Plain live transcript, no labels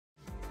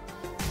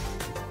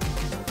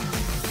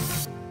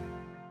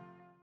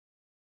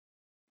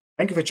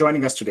Thank you for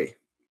joining us today.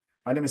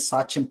 My name is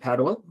Sachin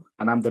Padwal,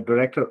 and I'm the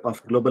Director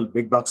of Global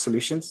Big Box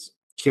Solutions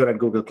here at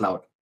Google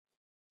Cloud.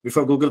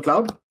 Before Google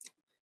Cloud,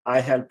 I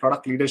held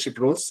product leadership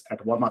roles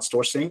at Walmart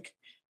Stores Inc.,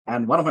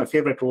 and one of my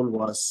favorite roles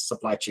was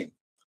supply chain.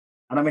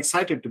 And I'm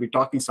excited to be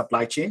talking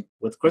supply chain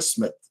with Chris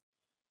Smith,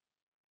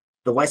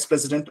 the Vice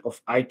President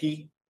of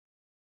IT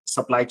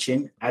Supply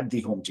Chain at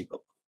the Home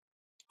Depot.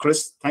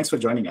 Chris, thanks for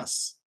joining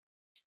us.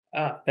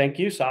 Thank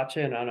you,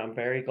 Sachin, and I'm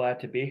very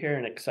glad to be here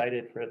and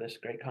excited for this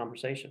great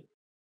conversation.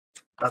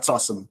 That's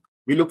awesome.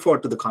 We look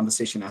forward to the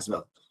conversation as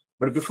well.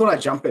 But before I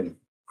jump in,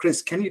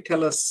 Chris, can you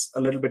tell us a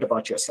little bit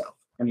about yourself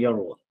and your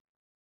role?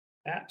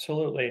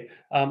 Absolutely.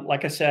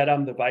 Like I said,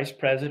 I'm the Vice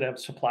President of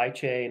Supply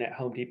Chain at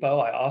Home Depot.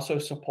 I also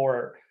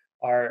support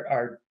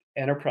our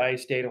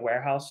enterprise data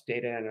warehouse,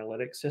 data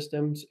analytics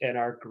systems, and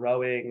our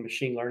growing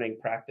machine learning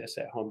practice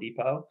at Home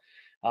Depot.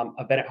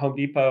 I've been at Home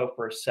Depot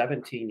for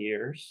 17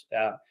 years.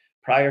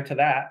 Prior to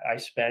that, I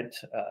spent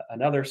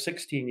another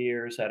 16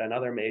 years at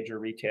another major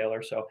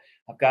retailer. So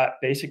I've got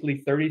basically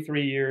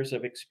 33 years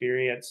of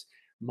experience,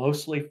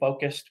 mostly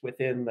focused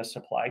within the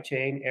supply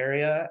chain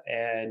area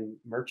and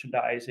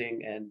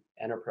merchandising and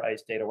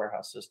enterprise data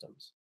warehouse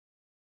systems.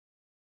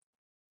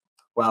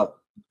 Wow,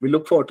 we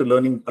look forward to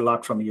learning a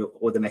lot from you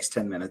over the next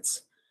 10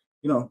 minutes.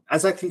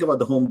 As I think about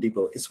the Home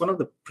Depot, it's one of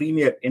the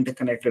premier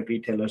interconnected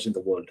retailers in the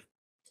world.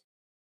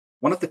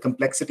 One of the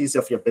complexities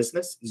of your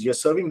business is you're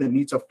serving the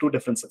needs of two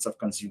different sets of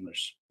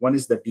consumers. One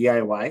is the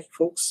DIY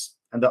folks,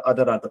 and the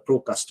other are the pro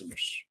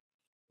customers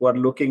who are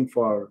looking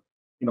for,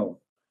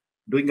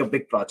 doing a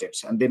big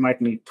project, and they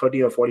might need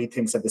 30 or 40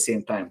 things at the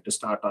same time to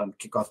start and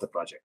kick off the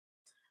project.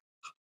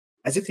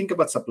 As you think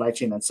about supply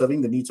chain and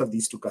serving the needs of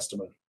these two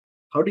customers,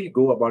 how do you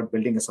go about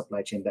building a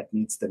supply chain that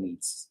meets the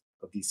needs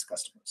of these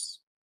customers?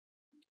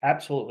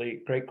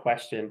 Absolutely. Great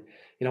question.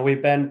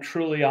 We've been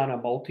truly on a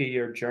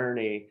multi-year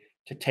journey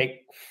to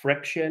take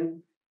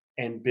friction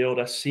and build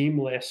a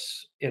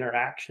seamless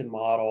interaction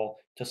model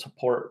to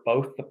support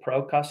both the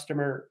pro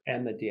customer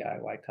and the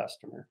DIY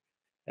customer.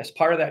 As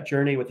part of that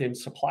journey within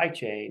supply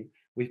chain,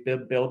 we've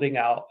been building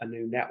out a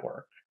new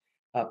network.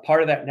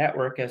 Part of that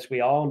network, as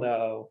we all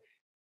know,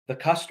 the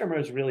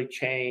customers really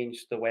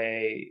changed the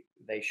way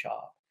they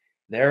shop.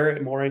 They're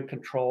more in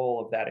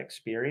control of that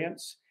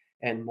experience.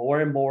 And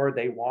more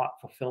they want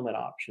fulfillment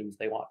options.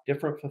 They want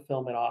different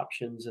fulfillment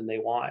options, and they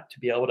want to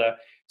be able to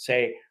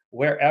say,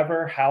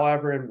 wherever,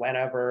 however, and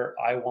whenever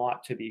I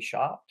want to be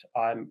shopped,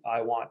 I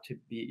want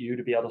you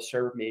to be able to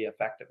serve me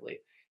effectively.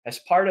 As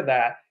part of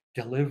that,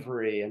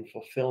 delivery and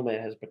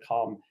fulfillment has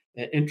become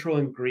an intro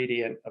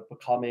ingredient of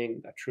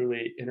becoming a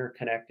truly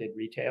interconnected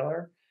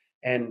retailer.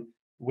 And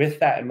with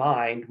that in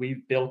mind,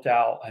 we've built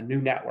out a new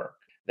network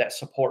that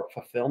support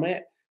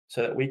fulfillment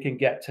so that we can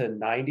get to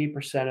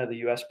 90% of the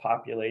US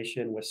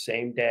population with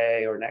same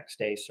day or next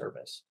day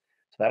service.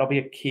 So that'll be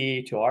a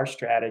key to our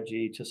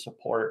strategy to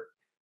support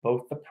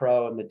both the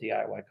pro and the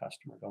DIY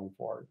customer going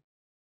forward.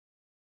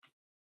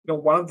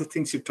 One of the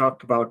things you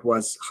talked about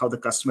was how the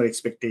customer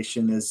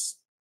expectation is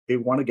they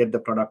want to get the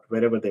product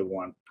wherever they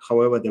want,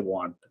 however they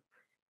want.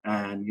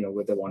 And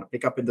whether they want to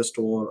pick up in the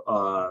store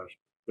or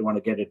they want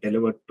to get it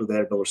delivered to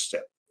their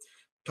doorstep.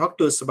 Talk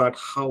to us about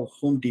how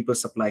Home Depot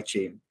supply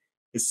chain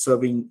is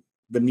serving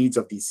the needs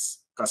of these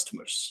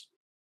customers.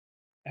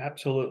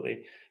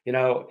 Absolutely.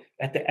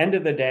 At the end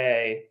of the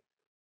day,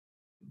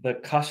 the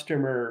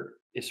customer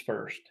is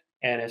first.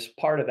 And as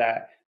part of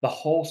that, the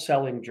whole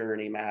selling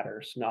journey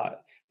matters.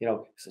 Not,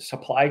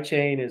 supply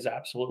chain is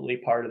absolutely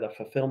part of the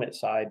fulfillment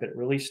side, but it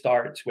really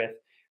starts with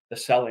the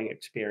selling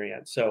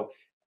experience. So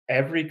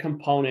every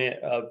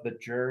component of the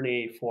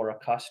journey for a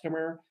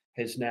customer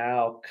has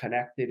now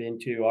connected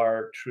into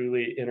our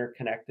truly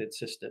interconnected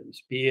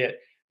systems, be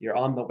it you're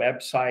on the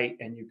website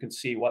and you can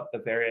see what the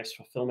various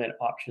fulfillment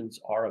options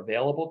are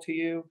available to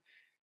you,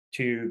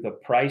 to the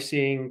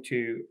pricing,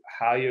 to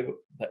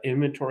the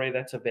inventory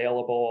that's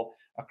available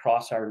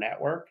across our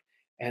network.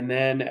 And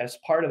then as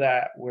part of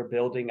that, we're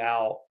building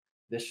out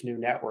this new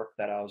network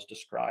that I was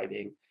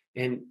describing.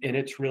 And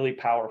it's really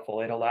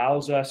powerful. It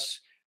allows us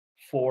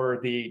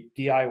for the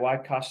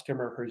DIY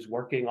customer who's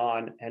working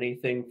on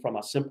anything from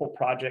a simple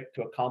project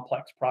to a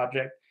complex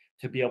project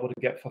to be able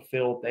to get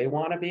fulfilled they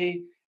want to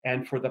be.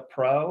 And for the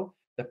pro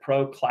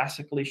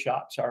classically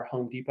shops our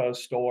Home Depot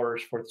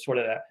stores for sort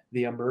of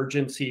the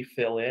emergency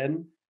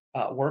fill-in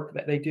work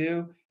that they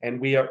do.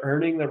 And we are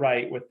earning the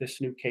right with this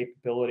new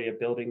capability of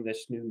building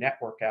this new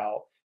network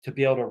out to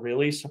be able to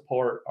really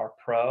support our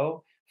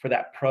pro for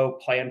that pro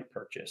planned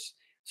purchase.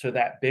 So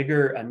that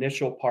bigger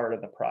initial part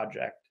of the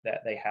project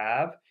that they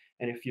have.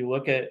 And if you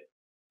look at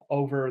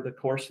over the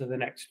course of the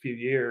next few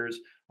years,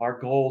 our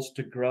goals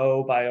to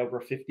grow by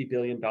over $50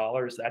 billion,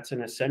 that's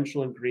an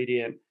essential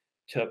ingredient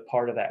to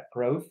part of that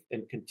growth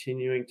and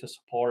continuing to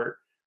support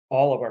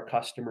all of our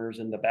customers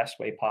in the best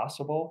way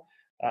possible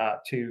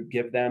to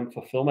give them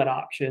fulfillment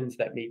options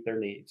that meet their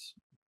needs.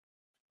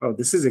 Oh,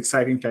 this is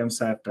exciting times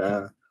at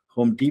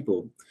Home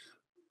Depot.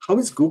 How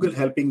is Google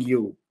helping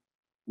you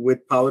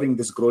with powering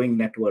this growing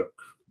network?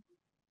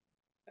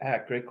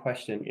 Great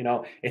question.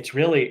 It's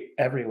really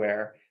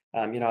everywhere.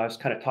 I was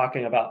kind of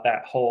talking about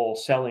that whole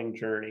selling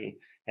journey,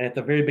 and at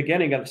the very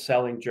beginning of the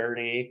selling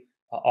journey,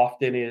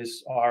 often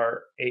is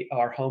our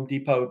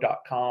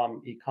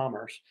HomeDepot.com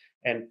e-commerce,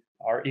 and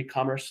our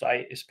e-commerce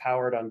site is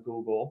powered on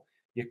Google.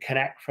 You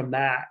connect from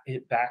that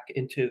back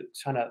into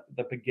kind of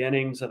the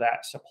beginnings of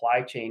that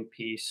supply chain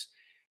piece.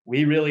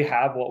 We really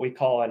have what we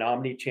call an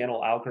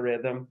omni-channel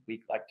algorithm.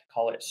 We like to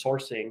call it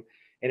sourcing,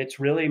 and it's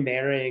really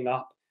marrying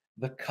up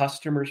the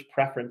customer's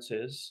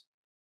preferences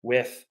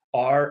with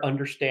our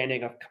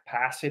understanding of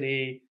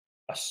capacity,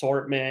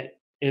 assortment,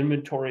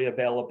 inventory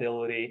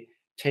availability,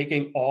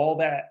 taking all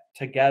that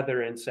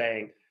together and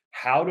saying,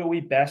 how do we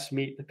best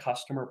meet the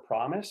customer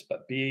promise,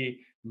 but be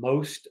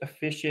most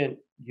efficient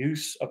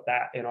use of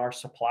that in our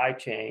supply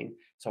chain?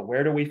 So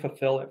where do we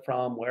fulfill it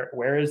from?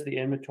 Where is the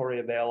inventory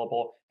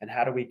available? And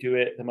how do we do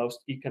it the most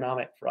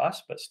economic for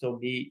us, but still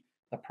meet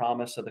the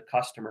promise of the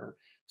customer?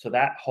 So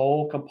that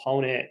whole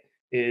component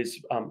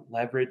is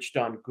leveraged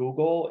on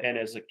Google and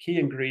is a key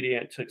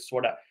ingredient to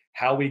sort of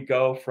how we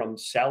go from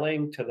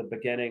selling to the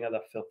beginning of the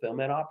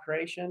fulfillment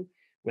operation.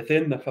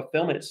 Within the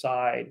fulfillment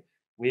side,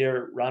 we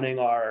are running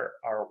our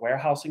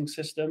warehousing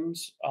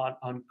systems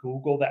on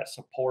Google that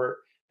support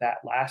that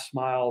last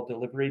mile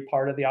delivery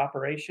part of the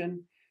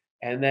operation.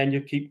 And then you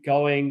keep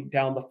going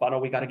down the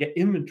funnel. We got to get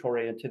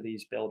inventory into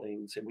these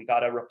buildings and we got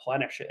to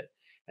replenish it.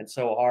 And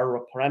so our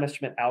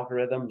replenishment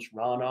algorithms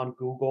run on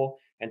Google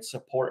and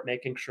support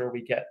making sure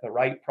we get the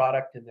right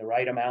product in the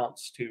right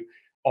amounts to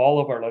all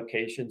of our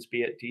locations,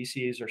 be it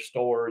DCs or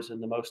stores,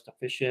 in the most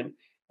efficient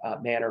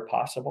manner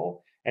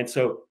possible. And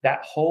so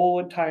that whole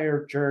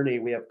entire journey,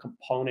 we have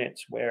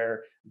components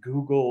where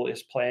Google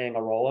is playing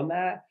a role in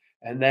that.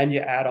 And then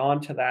you add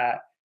on to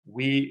that,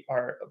 we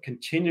are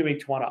continuing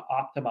to want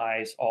to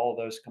optimize all of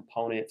those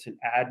components and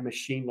add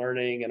machine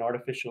learning and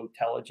artificial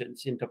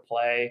intelligence into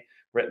play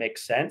where it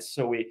makes sense.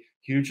 So we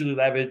hugely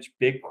leverage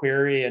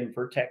BigQuery and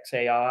Vertex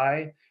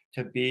AI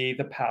to be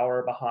the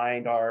power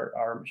behind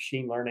our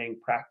machine learning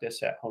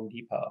practice at Home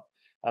Depot.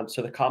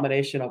 So the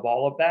combination of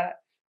all of that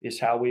is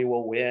how we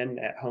will win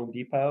at Home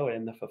Depot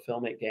in the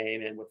fulfillment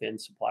game and within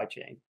supply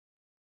chain.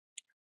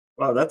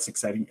 Wow, that's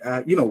exciting.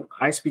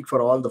 I speak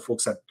for all the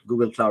folks at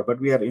Google Cloud, but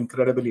we are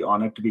incredibly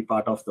honored to be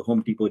part of the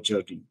Home Depot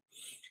journey.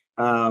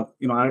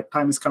 Our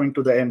time is coming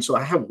to the end, so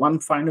I have one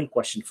final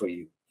question for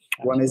you.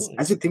 One is,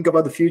 Absolutely. as you think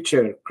about the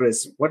future,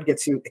 Chris, what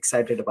gets you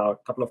excited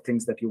about a couple of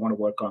things that you want to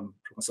work on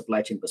from a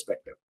supply chain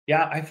perspective?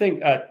 Yeah, I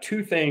think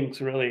two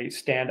things really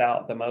stand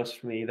out the most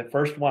for me. The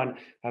first one,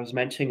 I was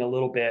mentioning a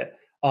little bit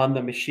on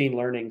the machine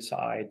learning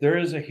side. There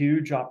is a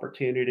huge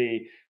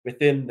opportunity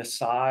within the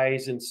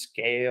size and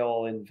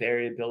scale and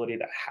variability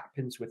that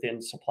happens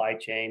within supply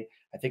chain.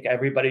 I think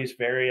everybody's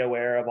very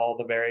aware of all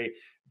the very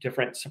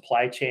different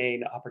supply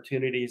chain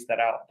opportunities that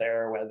out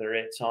there, whether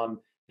it's on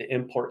the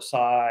import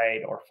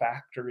side or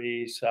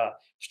factories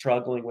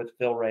struggling with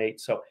fill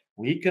rates. So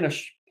we can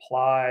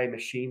apply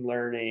machine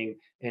learning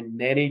in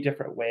many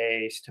different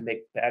ways to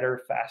make better,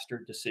 faster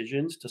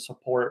decisions to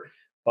support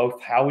both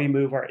how we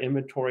move our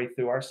inventory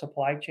through our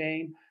supply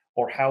chain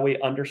or how we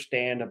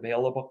understand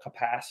available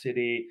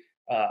capacity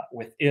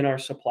within our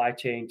supply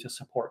chain to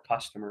support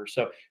customers.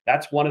 So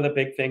that's one of the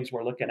big things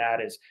we're looking at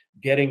is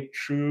getting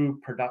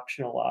true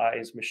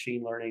productionalized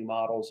machine learning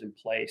models in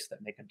place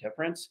that make a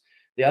difference.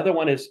 The other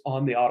one is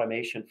on the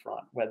automation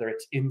front, whether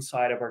it's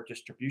inside of our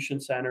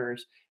distribution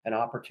centers and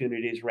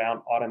opportunities around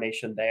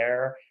automation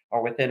there,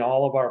 or within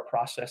all of our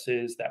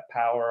processes that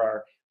power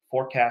our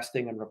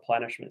forecasting and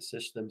replenishment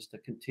systems to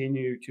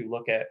continue to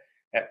look at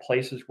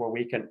places where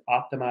we can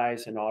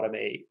optimize and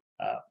automate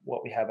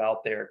what we have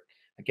out there.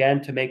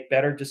 Again, to make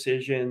better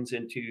decisions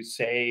and to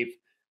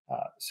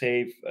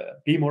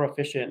be more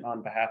efficient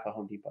on behalf of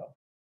Home Depot.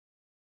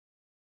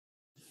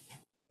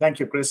 Thank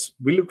you, Chris.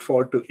 We look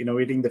forward to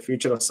innovating the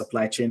future of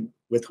supply chain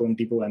with Home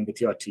Depot and with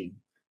your team.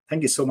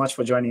 Thank you so much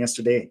for joining us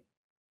today.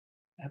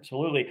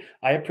 Absolutely.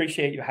 I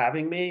appreciate you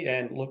having me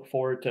and look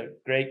forward to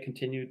great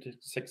continued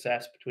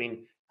success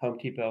between Home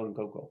Depot and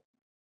Google.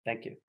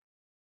 Thank you.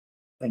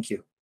 Thank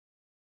you.